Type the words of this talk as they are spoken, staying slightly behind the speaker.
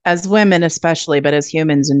as women especially, but as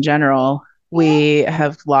humans in general, we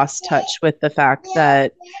have lost touch with the fact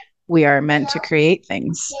that we are meant to create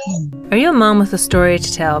things. Are you a mom with a story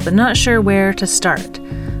to tell but not sure where to start?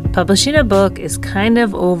 Publishing a book is kind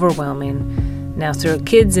of overwhelming. Now throw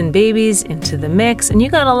kids and babies into the mix and you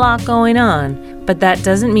got a lot going on, but that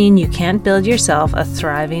doesn't mean you can't build yourself a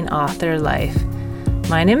thriving author life.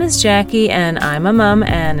 My name is Jackie and I'm a mom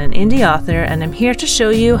and an indie author, and I'm here to show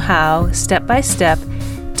you how, step by step,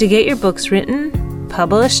 to get your books written,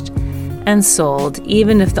 published, and sold,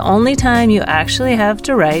 even if the only time you actually have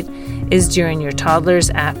to write is during your toddler's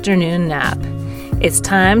afternoon nap. It's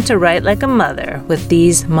time to write like a mother with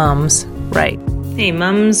These Mums Write. Hey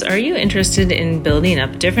mums, are you interested in building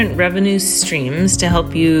up different revenue streams to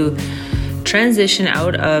help you transition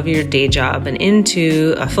out of your day job and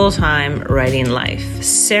into a full-time writing life?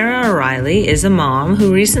 Sarah Riley is a mom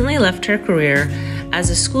who recently left her career as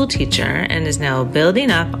a school teacher and is now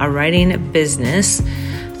building up a writing business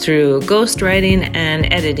through ghostwriting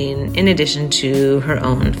and editing, in addition to her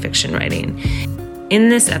own fiction writing. In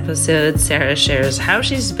this episode, Sarah shares how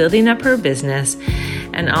she's building up her business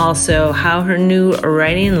and also how her new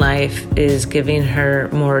writing life is giving her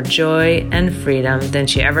more joy and freedom than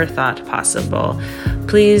she ever thought possible.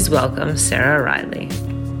 Please welcome Sarah Riley.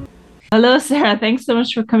 Hello, Sarah. Thanks so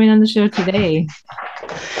much for coming on the show today.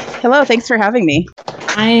 Hello, thanks for having me.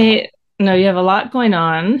 I know you have a lot going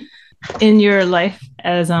on in your life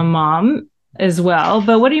as a mom as well,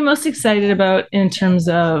 but what are you most excited about in terms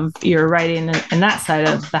of your writing and that side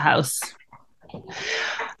of the house?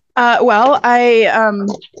 I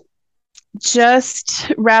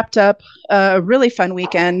just wrapped up a really fun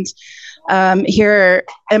weekend. Here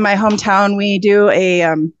in my hometown, we do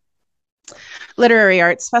a literary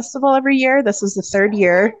arts festival every year. This was the third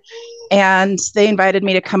year, and they invited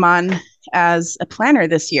me to come on as a planner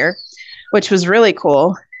this year, which was really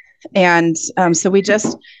cool. And so we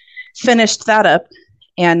just finished that up.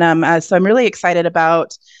 And so I'm really excited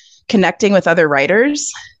about connecting with other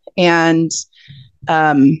writers and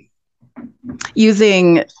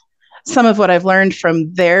using some of what I've learned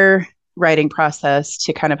from their writing process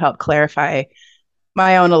to kind of help clarify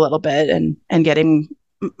my own a little bit, and getting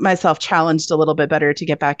myself challenged a little bit better to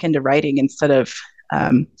get back into writing instead of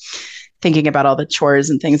thinking about all the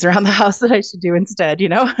chores and things around the house that I should do instead, you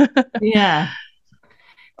know? Yeah.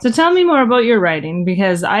 So tell me more about your writing,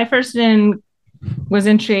 because I first was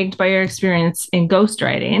intrigued by your experience in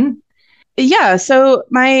ghostwriting. Yeah. So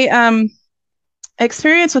my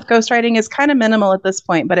experience with ghostwriting is kind of minimal at this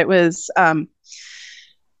point, but it was, I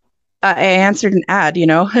answered an ad, you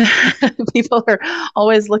know. People are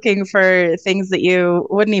always looking for things that you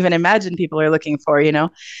wouldn't even imagine people are looking for, you know.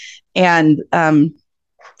 And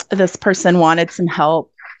this person wanted some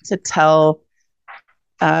help to tell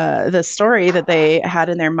the story that they had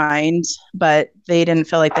in their mind, but they didn't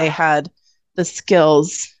feel like they had the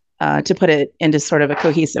skills to put it into sort of a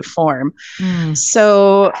cohesive form.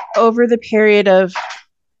 So over the period of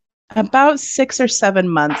about 6 or 7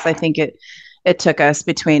 months, I think it took us,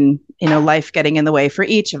 between, you know, life getting in the way for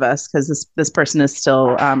each of us, because this person is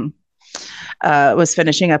still was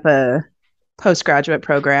finishing up a postgraduate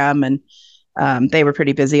program, and they were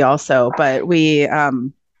pretty busy also. But we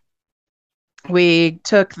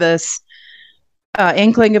took this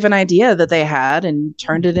inkling of an idea that they had and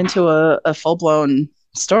turned it into a full-blown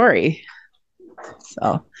story.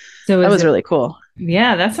 So that was really cool.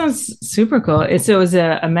 Yeah, that sounds super cool. So it was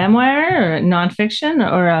a memoir or a nonfiction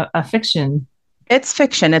or a fiction? It's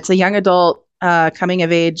fiction. It's a young adult coming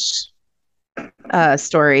of age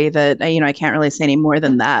story that, you know, I can't really say any more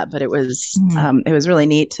than that, but it was really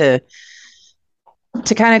neat to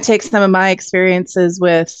kind of take some of my experiences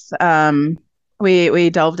with we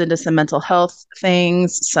delved into some mental health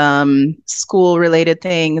things, some school related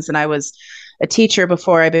things, and I was a teacher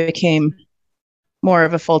before I became more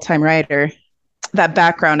of a full-time writer. That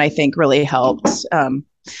background, I think, really helped,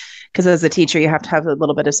 because as a teacher you have to have a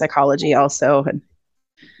little bit of psychology also, and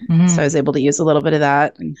so I was able to use a little bit of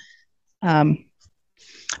that. And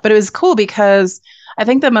but it was cool because I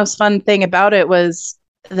think the most fun thing about it was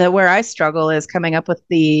that where I struggle is coming up with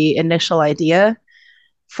the initial idea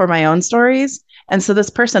for my own stories. And so this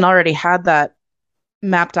person already had that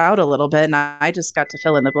mapped out a little bit, and I just got to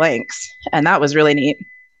fill in the blanks. And that was really neat.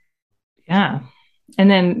 Yeah.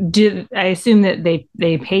 And then I assume that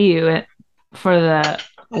they pay you for the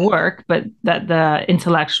work, but that the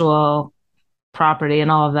intellectual property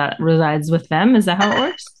and all of that resides with them. Is that how it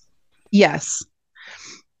works? Yes.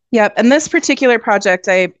 Yep. And this particular project,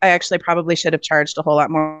 I actually probably should have charged a whole lot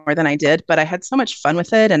more than I did, but I had so much fun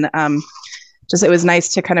with it. And it was nice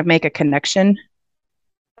to kind of make a connection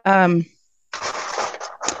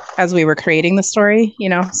as we were creating the story,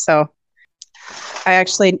 so I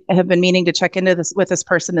actually have been meaning to check into this with this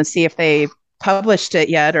person to see if they published it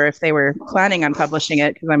yet or if they were planning on publishing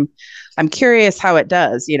it, because I'm curious how it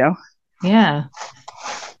does. Yeah.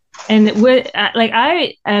 And like,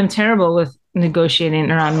 I am terrible with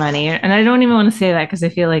negotiating around money, and I don't even want to say that because I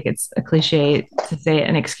feel like it's a cliche to say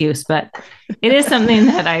an excuse, but it is something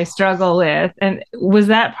that I struggle with. And was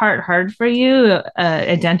that part hard for you,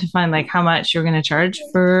 identifying like how much you're going to charge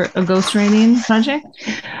for a ghostwriting project?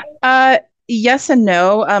 Yes and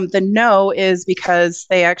no. The no is because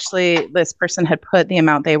this person had put the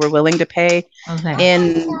amount they were willing to pay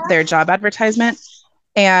in their job advertisement.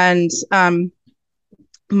 And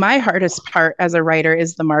my hardest part as a writer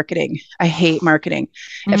is the marketing. I hate marketing.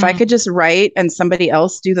 If I could just write and somebody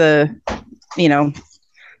else do the,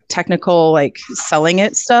 technical, like selling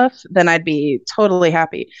it stuff, then I'd be totally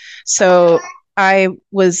happy. So I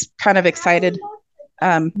was kind of excited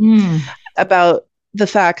about the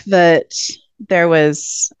fact that there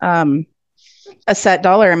was a set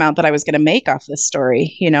dollar amount that I was going to make off this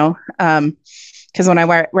story, because when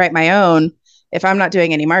I write my own, if I'm not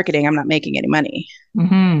doing any marketing, I'm not making any money.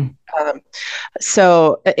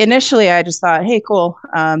 So initially I just thought, hey, cool.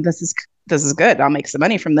 This is good. I'll make some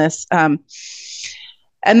money from this.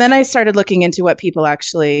 And then I started looking into what people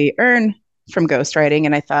actually earn from ghostwriting.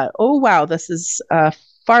 And I thought, oh, wow, this is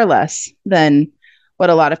far less than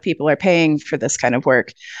what a lot of people are paying for this kind of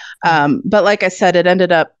work. But like I said,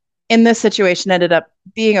 in this situation, ended up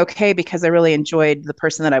being okay because I really enjoyed the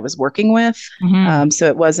person that I was working with. So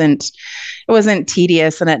it wasn't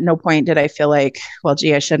tedious. And at no point did I feel like, well,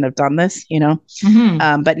 gee, I shouldn't have done this,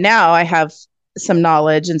 but now I have some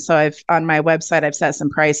knowledge. And so on my website, I've set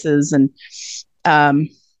some prices, and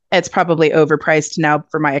it's probably overpriced now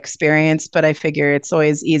for my experience, but I figure it's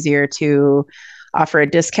always easier to offer a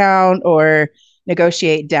discount or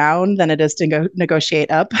negotiate down than it is to negotiate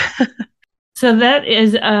up. So that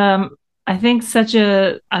is, I think, such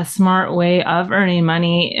a smart way of earning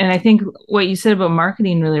money. And I think what you said about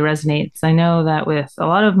marketing really resonates. I know that with a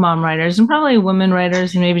lot of mom writers and probably women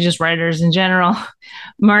writers and maybe just writers in general,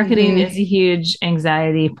 marketing is a huge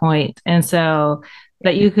anxiety point. And so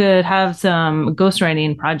that you could have some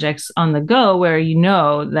ghostwriting projects on the go where you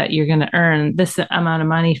know that you're going to earn this amount of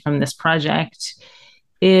money from this project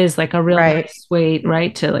is like a real nice way,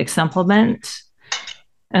 right, to like supplement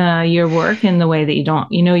your work in the way that you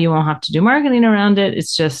won't have to do marketing around it.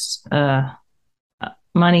 It's just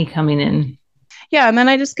money coming in. Yeah. And then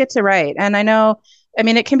I just get to write. And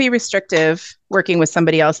it can be restrictive working with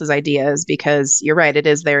somebody else's ideas because you're right, it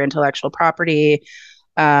is their intellectual property.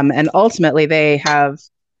 And ultimately they have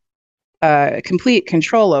complete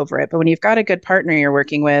control over it. But when you've got a good partner you're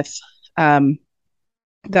working with,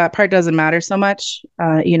 that part doesn't matter so much.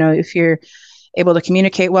 If you're able to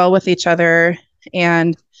communicate well with each other.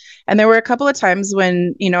 And there were a couple of times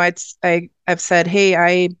when, I've said, hey,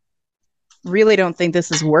 I really don't think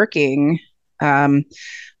this is working,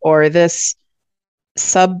 or this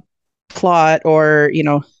subplot or,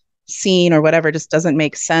 scene or whatever just doesn't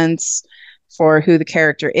make sense for who the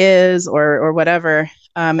character is or whatever.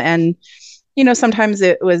 And sometimes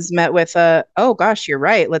it was met with oh gosh, you're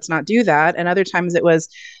right, let's not do that. And other times it was,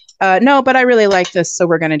 no, but I really like this, so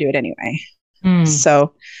we're going to do it anyway.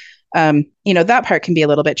 So that part can be a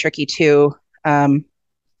little bit tricky too,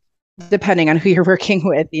 depending on who you're working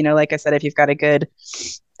with. Like I said, if you've got a good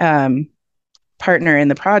partner in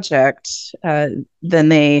the project, then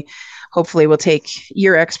they hopefully will take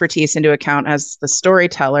your expertise into account as the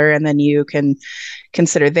storyteller, and then you can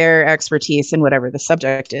consider their expertise in whatever the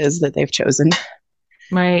subject is that they've chosen.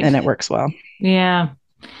 Right. And it works well. Yeah.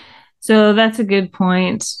 So that's a good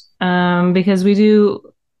point, because we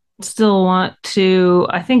do still want to,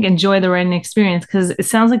 I think, enjoy the writing experience, because it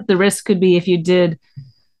sounds like the risk could be if you did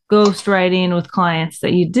ghostwriting with clients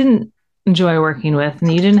that you didn't enjoy working with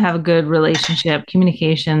and you didn't have a good relationship,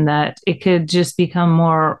 communication, that it could just become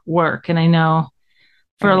more work. And I know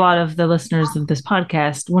for a lot of the listeners of this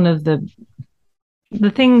podcast, one of the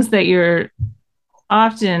things that you're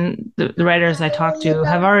often, the writers I talk to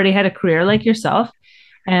have already had a career like yourself,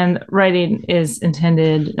 and writing is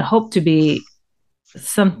intended, hope to be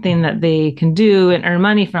something that they can do and earn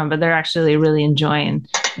money from, but they're actually really enjoying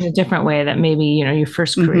in a different way that maybe, your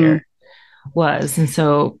first career was. And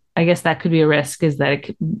so I guess that could be a risk, is that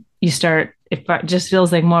it just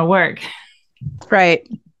feels like more work. Right.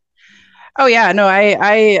 Oh yeah, no,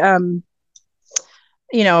 I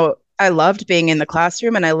loved being in the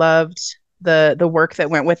classroom, and I loved the work that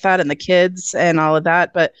went with that and the kids and all of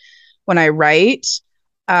that. But when I write,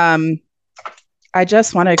 I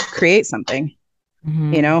just want to create something.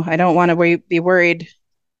 I don't want to be worried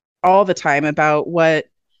all the time about what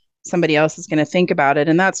somebody else is going to think about it.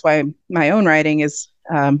 And that's why my own writing is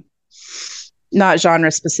not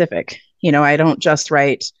genre specific. I don't just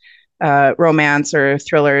write romance or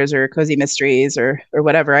thrillers or cozy mysteries or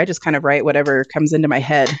whatever. I just kind of write whatever comes into my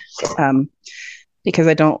head, because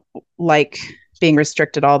I don't like being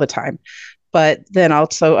restricted all the time. But then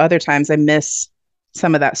also other times I miss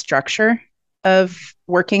some of that structure of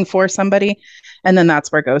working for somebody. And then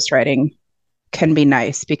that's where ghostwriting can be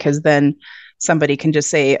nice, because then somebody can just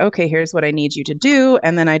say, okay, here's what I need you to do.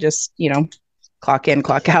 And then I just, clock in,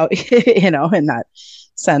 clock out, in that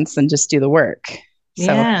sense, and just do the work.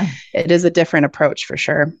 So it is a different approach for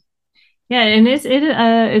sure. Yeah, and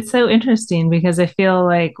it's so interesting because I feel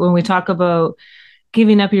like when we talk about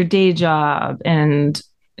giving up your day job and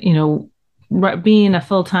being a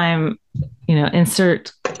full-time,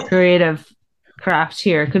 insert creative craft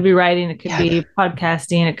here. It could be writing, it could be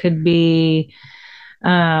podcasting, it could be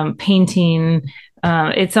painting.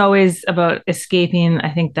 It's always about escaping.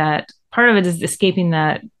 I think that part of it is escaping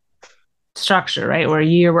that structure, right? Where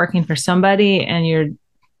you're working for somebody and you're,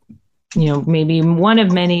 maybe one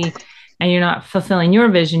of many, and you're not fulfilling your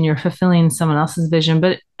vision, you're fulfilling someone else's vision.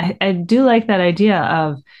 But I do like that idea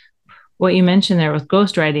of what you mentioned there with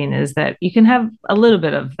ghostwriting, is that you can have a little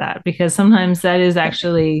bit of that, because sometimes that is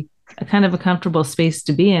actually a kind of a comfortable space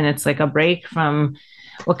to be in. It's like a break from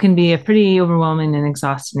what can be a pretty overwhelming and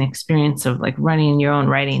exhausting experience of like running your own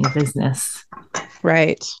writing business.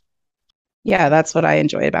 Right. Yeah, that's what I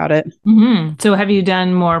enjoy about it. Mm-hmm. So have you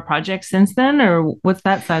done more projects since then, or what's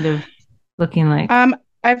that side of looking like?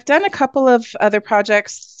 I've done a couple of other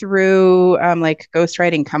projects through like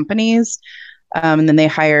ghostwriting companies, and then they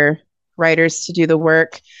hire writers to do the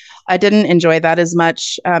work. I didn't enjoy that as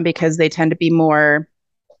much because they tend to be more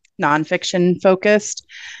nonfiction focused,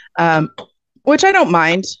 which I don't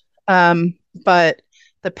mind. But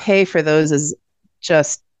the pay for those is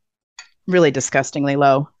just really disgustingly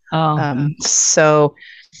low. So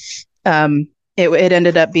it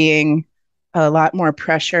ended up being a lot more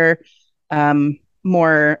pressure,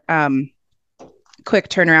 more quick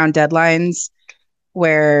turnaround deadlines,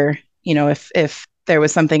 where, if there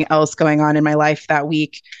was something else going on in my life that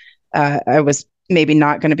week, I was maybe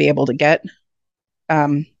not going to be able to get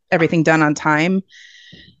everything done on time.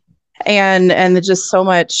 And just so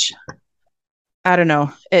much, I don't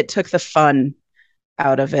know, it took the fun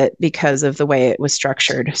out of it because of the way it was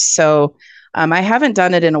structured. So I haven't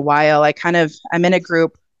done it in a while. I'm in a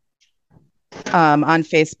group on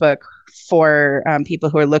Facebook for people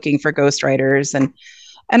who are looking for ghostwriters, and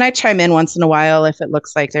I chime in once in a while if it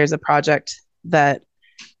looks like there's a project that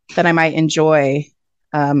I might enjoy.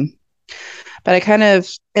 But I kind of,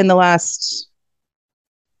 in the last,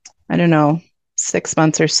 I don't know, 6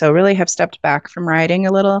 months or so, really have stepped back from writing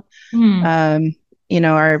a little.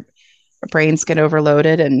 Our brains get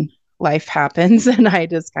overloaded and life happens, and I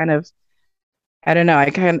just kind of, I don't know,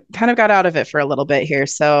 I kind of got out of it for a little bit here.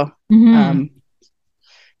 So, in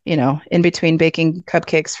between baking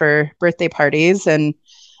cupcakes for birthday parties and,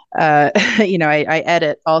 I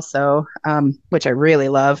edit also, which I really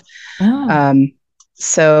love.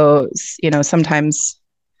 So, sometimes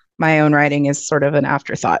my own writing is sort of an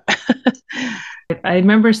afterthought. I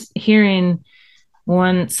remember hearing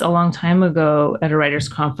once a long time ago at a writer's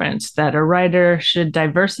conference that a writer should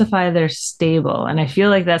diversify their stable. And I feel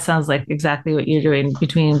like that sounds like exactly what you're doing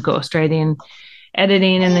between ghostwriting,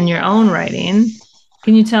 editing, and then your own writing.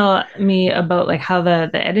 Can you tell me about like how the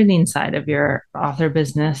editing side of your author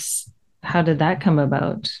business, how did that come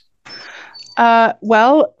about?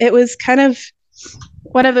 Well, it was kind of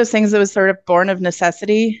one of those things that was sort of born of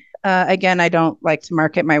necessity. Again, I don't like to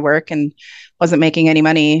market my work and wasn't making any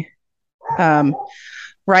money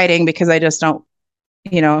writing because I just don't,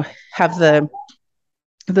 have the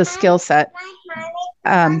skill set.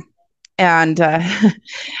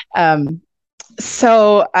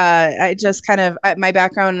 So I just kind of, my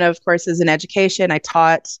background, of course, is in education. I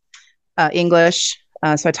taught English.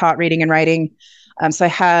 So I taught reading and writing. So I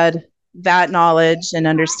had that knowledge and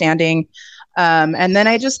understanding. And then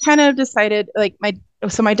I just kind of decided,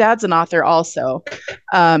 so my dad's an author also.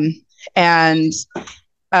 And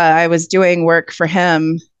I was doing work for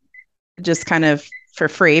him just kind of for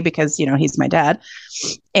free because, he's my dad.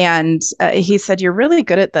 And he said, "You're really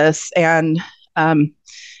good at this." And,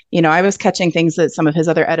 I was catching things that some of his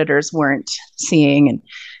other editors weren't seeing.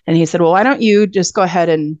 And he said, "Well, why don't you just go ahead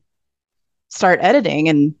and start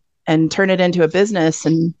editing and turn it into a business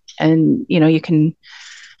and, you can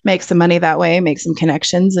make some money that way, make some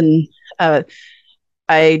connections." And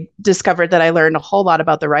I discovered that I learned a whole lot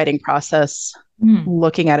about the writing process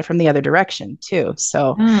looking at it from the other direction too.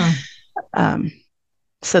 So,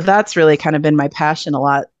 So that's really kind of been my passion a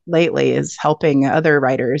lot lately, is helping other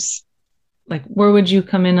writers. Like, where would you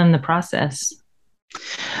come in on the process?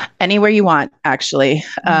 Anywhere you want, actually.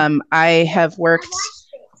 I have worked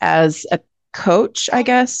as a coach, I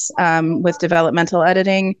guess, with developmental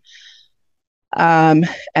editing. And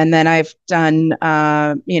then I've done,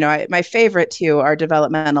 my favorite two are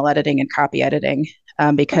developmental editing and copy editing,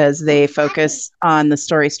 because they focus on the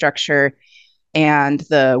story structure and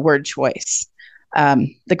the word choice.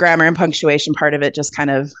 The grammar and punctuation part of it just kind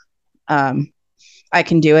of, I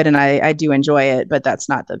can do it and I do enjoy it, but that's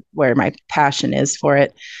not where my passion is for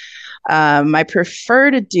it. I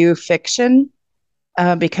prefer to do fiction,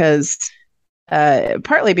 because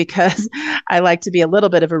partly because I like to be a little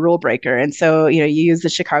bit of a rule breaker. And so, you use the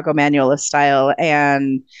Chicago Manual of Style,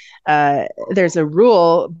 and there's a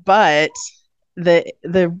rule, but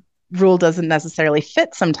the rule doesn't necessarily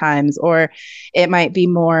fit sometimes, or it might be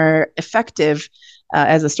more effective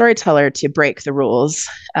as a storyteller to break the rules.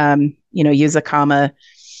 Use a comma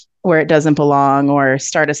where it doesn't belong, or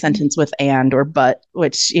start a sentence with and or but,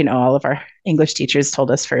 which, all of our English teachers told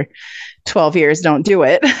us for 12 years, don't do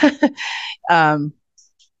it.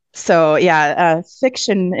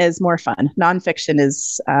 Fiction is more fun. Nonfiction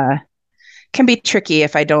can be tricky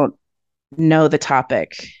if I don't know the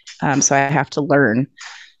topic. So I have to learn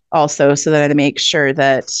also, so that I make sure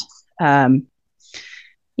that,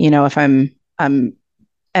 if I'm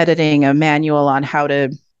editing a manual on how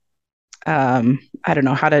to, I don't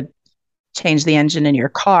know, how to change the engine in your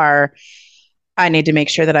car, I need to make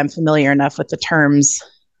sure that I'm familiar enough with the terms,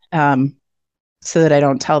 so that I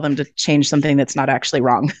don't tell them to change something that's not actually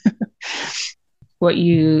wrong. What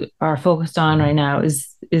you are focused on right now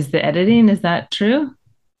is the editing. Is that true?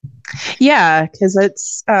 Yeah, because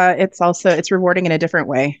it's rewarding in a different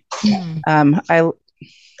way.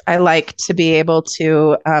 I like to be able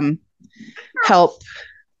to help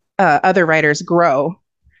other writers grow.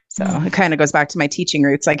 So it kind of goes back to my teaching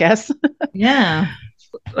roots, I guess. Yeah.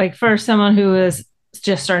 Like, for someone who is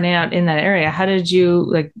just starting out in that area, how did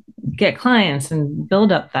you get clients and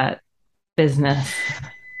build up that business?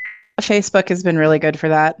 Facebook has been really good for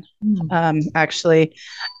that, actually.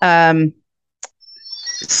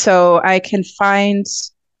 So I can find,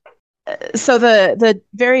 the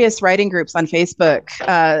various writing groups on Facebook,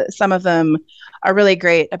 some of them are really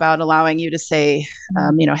great about allowing you to say,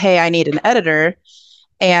 hey, I need an editor.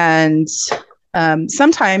 And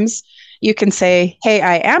sometimes you can say, hey,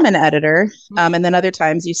 I am an editor. And then other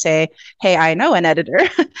times you say, hey, I know an editor.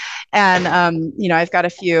 And, I've got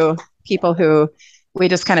a few people who we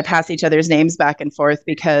just kind of pass each other's names back and forth,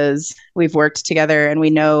 because we've worked together and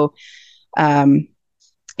we know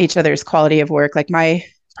each other's quality of work. Like, my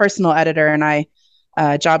personal editor and I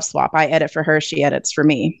job swap. I edit for her, she edits for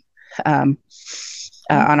me, on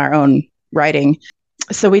our own writing.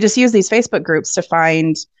 So we just use these Facebook groups to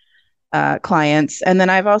find clients. And then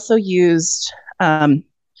I've also used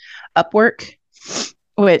Upwork,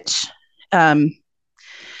 which kind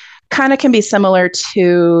of can be similar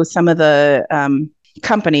to some of the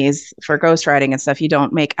companies for ghostwriting and stuff. You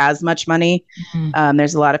don't make as much money.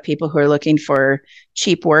 There's a lot of people who are looking for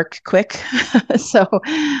cheap work quick.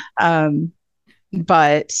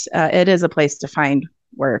 But it is a place to find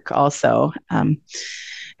work also. And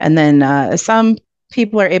then some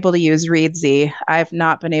people are able to use Reedsy. I've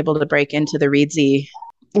not been able to break into the Reedsy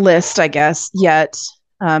list, I guess, yet,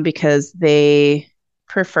 because they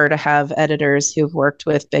prefer to have editors who've worked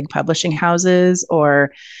with big publishing houses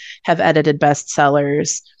or have edited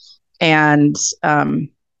bestsellers. And,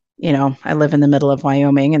 I live in the middle of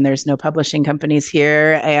Wyoming and there's no publishing companies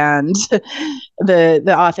here. And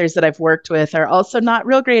the authors that I've worked with are also not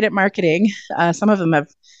real great at marketing. Some of them have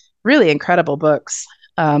really incredible books,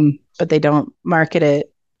 but they don't market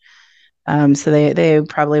it. So they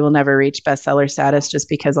probably will never reach bestseller status, just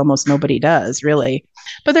because almost nobody does, really.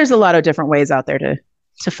 But there's a lot of different ways out there to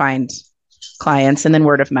find clients, and then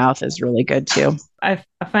word of mouth is really good too. I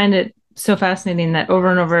find it so fascinating that over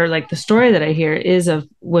and over, the story that I hear is of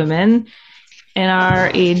women in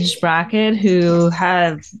our age bracket who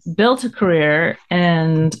have built a career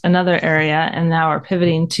in another area and now are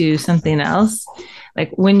pivoting to something else.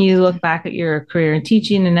 Like, when you look back at your career in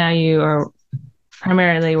teaching, and now you are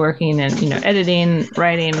primarily working in, editing,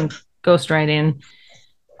 writing, ghostwriting,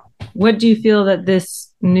 what do you feel that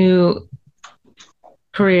this new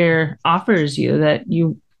career offers you that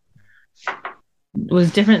you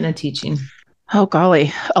was different than teaching? Oh,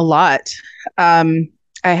 golly, a lot. I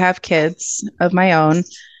have kids of my own.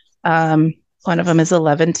 One of them is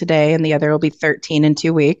 11 today, and the other will be 13 in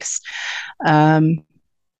 2 weeks.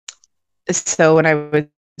 So when I was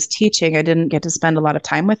teaching, I didn't get to spend a lot of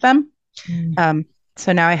time with them.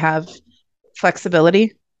 So now I have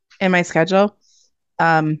flexibility in my schedule.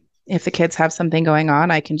 If the kids have something going on,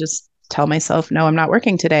 I can just tell myself, no, I'm not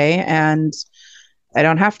working today, and I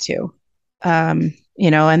don't have to. And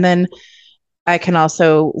then I can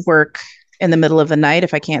also work in the middle of the night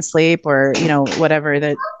if I can't sleep, or, whatever.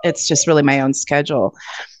 That it's just really my own schedule.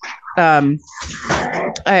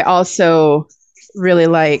 I also really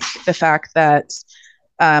like the fact that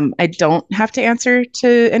I don't have to answer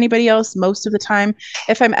to anybody else most of the time.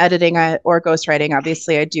 If I'm editing or ghostwriting,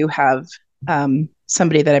 obviously I do have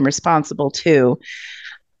somebody that I'm responsible to.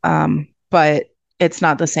 But it's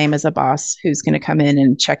not the same as a boss who's going to come in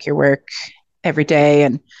and check your work every day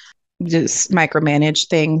and just micromanage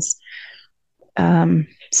things.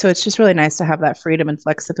 So it's just really nice to have that freedom and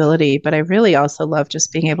flexibility. But I really also love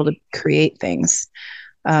just being able to create things.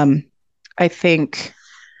 I think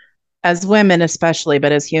as women, especially,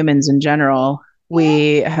 but as humans in general,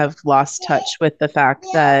 we have lost touch with the fact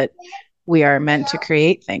that we are meant to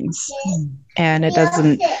create things. And it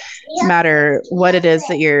doesn't matter what it is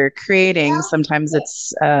that you're creating. Sometimes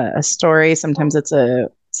it's a story, sometimes it's a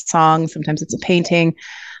song, sometimes it's a painting.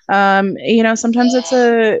 Sometimes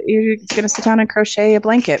you're going to sit down and crochet a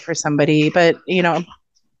blanket for somebody, but,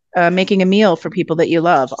 making a meal for people that you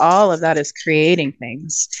love. All of that is creating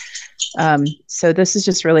things. So this has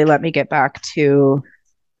just really let me get back to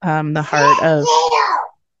the heart of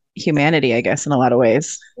humanity, I guess, in a lot of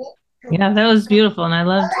ways. Yeah, that was beautiful. And I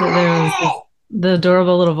loved that there was the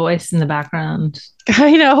adorable little voice in the background.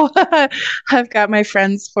 I know. I've got my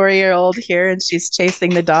friend's 4-year-old here, and she's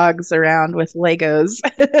chasing the dogs around with Legos.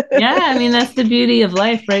 Yeah, I mean, that's the beauty of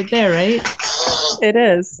life right there, right? It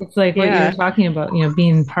is. It's like what you were talking about,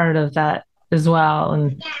 being part of that as well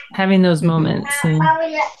and having those moments. And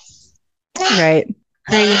right.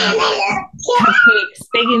 Creating cupcakes,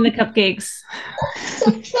 baking the cupcakes.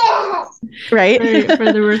 Right. for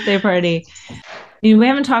the birthday party. We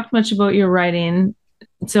haven't talked much about your writing.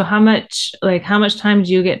 So how much time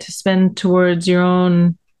do you get to spend towards your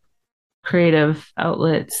own creative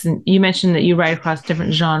outlets? And you mentioned that you write across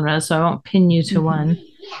different genres, so I won't pin you to one.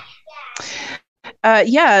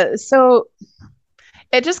 Yeah. So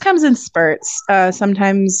it just comes in spurts.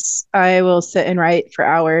 Sometimes I will sit and write for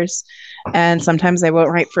hours, and sometimes I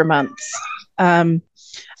won't write for months.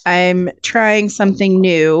 I'm trying something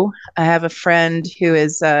new. I have a friend who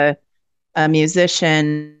is a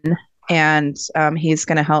musician, and he's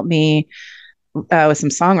going to help me with some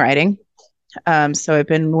songwriting. So I've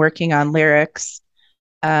been working on lyrics,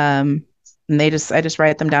 and I just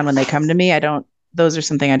write them down when they come to me. Those are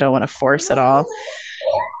something I don't want to force at all.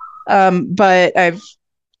 But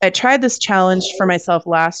I tried this challenge for myself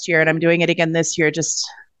last year, and I'm doing it again this year, just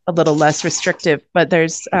a little less restrictive. But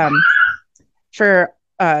there's for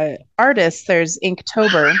artists, there's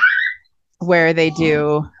Inktober, where they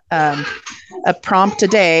do a prompt a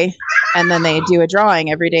day, and then they do a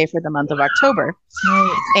drawing every day for the month of October.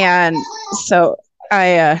 And so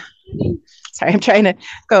sorry, I'm trying to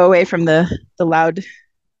go away from the loud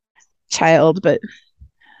child, but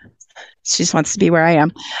she just wants to be where I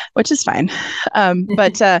am, which is fine.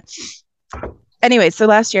 But anyway, so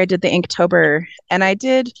last year I did the Inktober, and I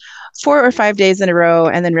did 4 or 5 days in a row,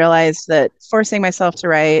 and then realized that forcing myself to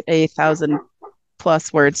write a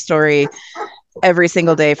 1,000+ word story every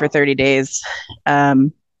single day for 30 days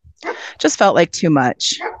just felt like too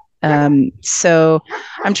much. So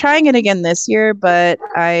I'm trying it again this year, but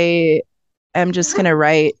I am just going to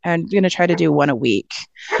write. I'm going to try to do one a week,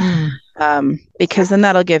 because then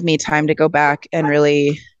that'll give me time to go back and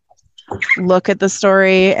really look at the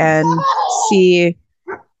story and see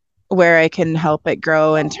where I can help it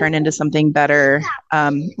grow and turn into something better.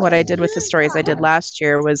 What I did with the stories I did last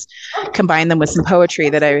year was combine them with some poetry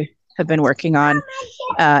that I have been working on,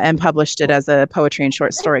 and published it as a poetry and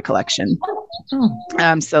short story collection.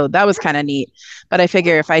 So that was kind of neat. But I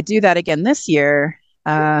figure if I do that again this year,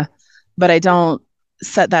 but I don't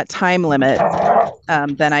set that time limit,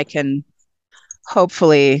 then I can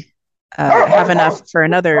hopefully have enough for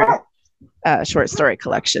another short story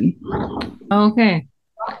collection. Okay.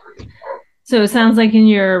 So it sounds like in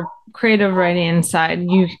your creative writing side,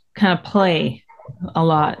 you kind of play a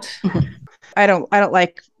lot. I don't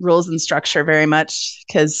like rules and structure very much,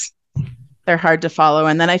 because they're hard to follow.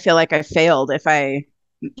 And then I feel like I failed if I,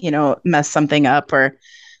 mess something up or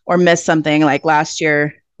miss something. Like last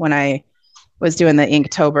year when I was doing the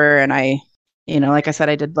Inktober, and I, like I said,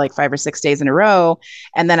 I did like 5 or 6 days in a row,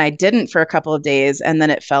 and then I didn't for a couple of days. And then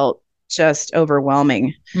it felt just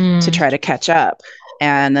overwhelming to try to catch up.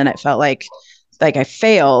 And then it felt like I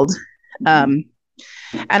failed.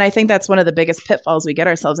 And I think that's one of the biggest pitfalls we get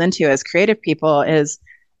ourselves into as creative people, is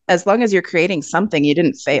as long as you're creating something, you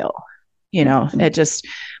didn't fail. It just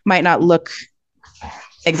might not look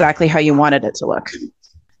exactly how you wanted it to look.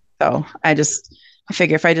 So I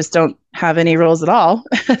figure if I just don't have any rules at all,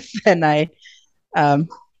 then I,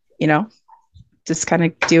 just kind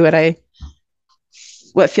of do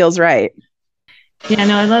what feels right. Yeah,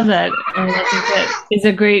 no, I love that. And I think that is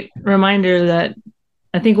a great reminder that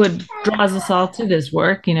I think what draws us all to this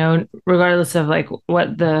work, regardless of like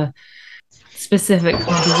what the specific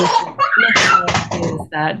composition is,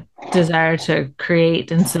 that desire to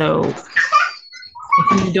create. And so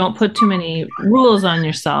if you don't put too many rules on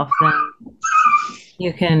yourself, then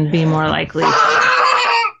you can be more likely to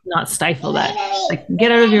not stifle that. Like,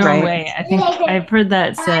 get out of your own way. I think I've heard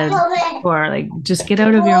that said before, like, just get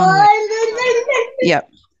out of your own way. Yep.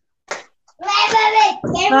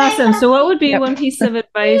 Awesome. So what would be one piece of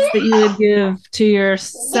advice that you would give to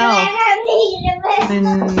yourself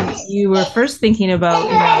when you were first thinking about,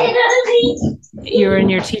 you're in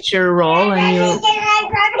your teacher role and you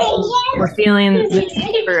were feeling the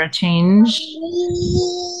need for a change,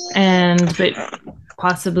 but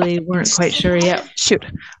possibly weren't quite sure yet? Shoot.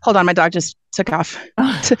 Hold on. My dog just took off.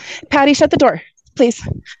 Patty, shut the door, please.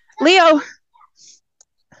 Leo,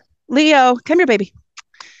 come here, baby.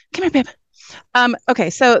 Come here, babe. Okay,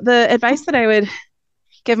 so the advice that I would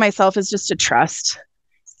give myself is just to trust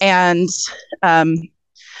and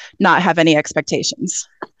not have any expectations.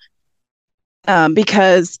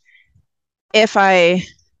 Because my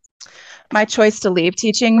choice to leave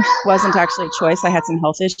teaching wasn't actually a choice. I had some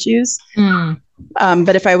health issues.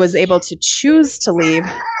 But if I was able to choose to leave,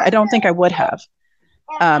 I don't think I would have,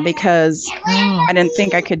 because I didn't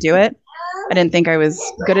think I could do it. I didn't think I was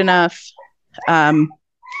good enough.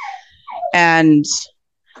 And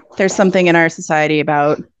there's something in our society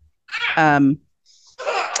about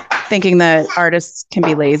thinking that artists can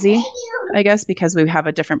be lazy, I guess, because we have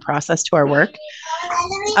a different process to our work.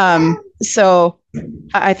 So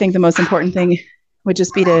I think the most important thing would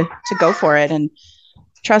just be to go for it and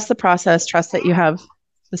trust the process, trust that you have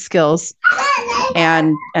the skills,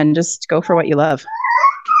 and just go for what you love.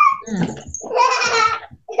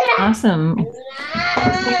 Awesome.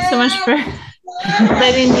 Thanks so much for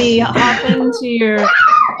letting me hop into your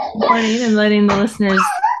morning and letting the listeners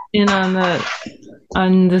in on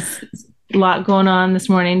this lot going on this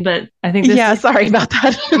morning. But I think sorry about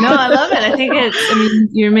that. No, I love it. I think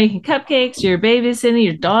you're making cupcakes, you're babysitting,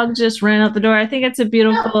 your dog just ran out the door. I think it's a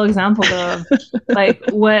beautiful example of like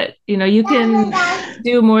what, you can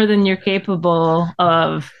do more than you're capable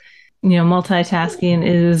of. Multitasking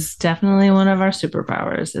is definitely one of our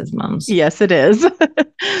superpowers as moms. Yes, it is.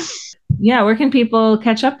 Yeah. Where can people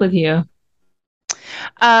catch up with you?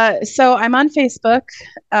 So I'm on Facebook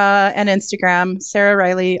and Instagram, Sarah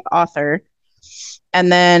Riley Author.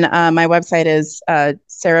 And then my website is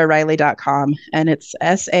sarahriley.com, and it's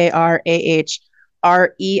SARAHREILLEY.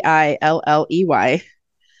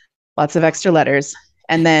 Lots of extra letters.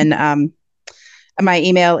 And then my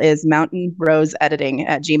email is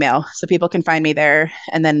mountainroseediting@gmail.com. So people can find me there.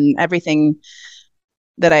 And then everything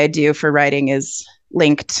that I do for writing is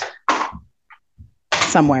linked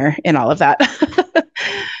somewhere in all of that.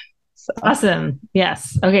 So. Awesome.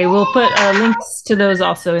 Yes. Okay. We'll put links to those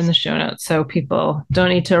also in the show notes, so people don't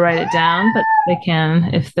need to write it down, but they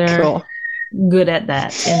can if they're good at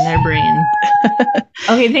that in their brain.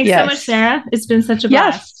 Okay. Thanks so much, Sarah. It's been such a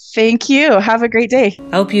blast. Yes. Thank you. Have a great day.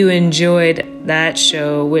 I hope you enjoyed that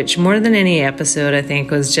show, which more than any episode, I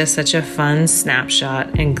think was just such a fun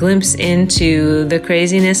snapshot and glimpse into the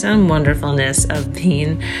craziness and wonderfulness of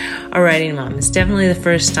being a writing mom. It's definitely the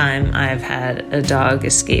first time I've had a dog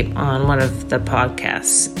escape on one of the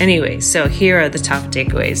podcasts. Anyway, so here are the top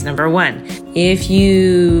takeaways. Number 1, if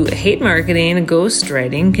you hate marketing,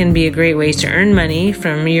 ghostwriting can be a great way to earn money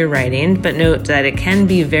from your writing, but note that it can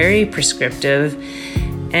be very prescriptive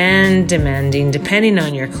and demanding depending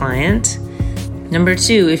on your client. Number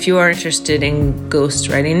 2, if you are interested in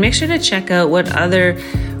ghostwriting, make sure to check out what other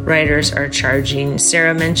writers are charging.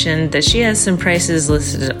 Sarah mentioned that she has some prices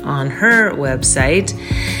listed on her website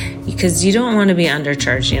because you don't want to be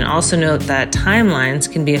undercharging. Also note that timelines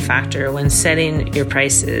can be a factor when setting your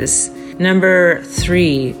prices. Number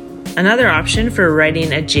 3, another option for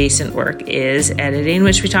writing adjacent work is editing,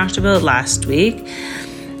 which we talked about last week.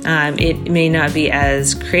 It may not be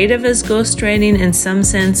as creative as ghostwriting in some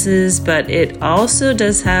senses, but it also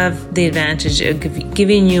does have the advantage of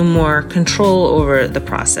giving you more control over the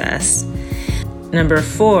process. Number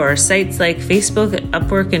 4, sites like Facebook,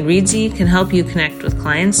 Upwork, and Reedsy can help you connect with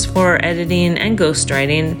clients for editing and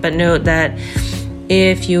ghostwriting, but note that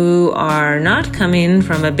If you are not coming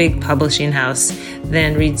from a big publishing house,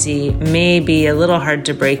 then Reedsy may be a little hard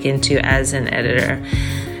to break into as an editor.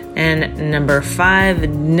 And number 5,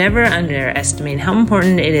 never underestimate how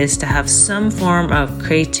important it is to have some form of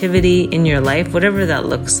creativity in your life, whatever that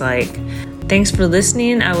looks like. Thanks for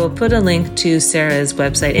listening. I will put a link to Sarah's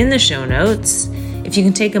website in the show notes. If you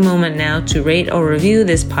can take a moment now to rate or review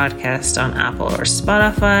this podcast on Apple or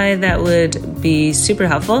Spotify, that would be super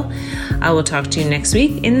helpful. I will talk to you next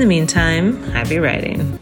week. In the meantime, happy writing.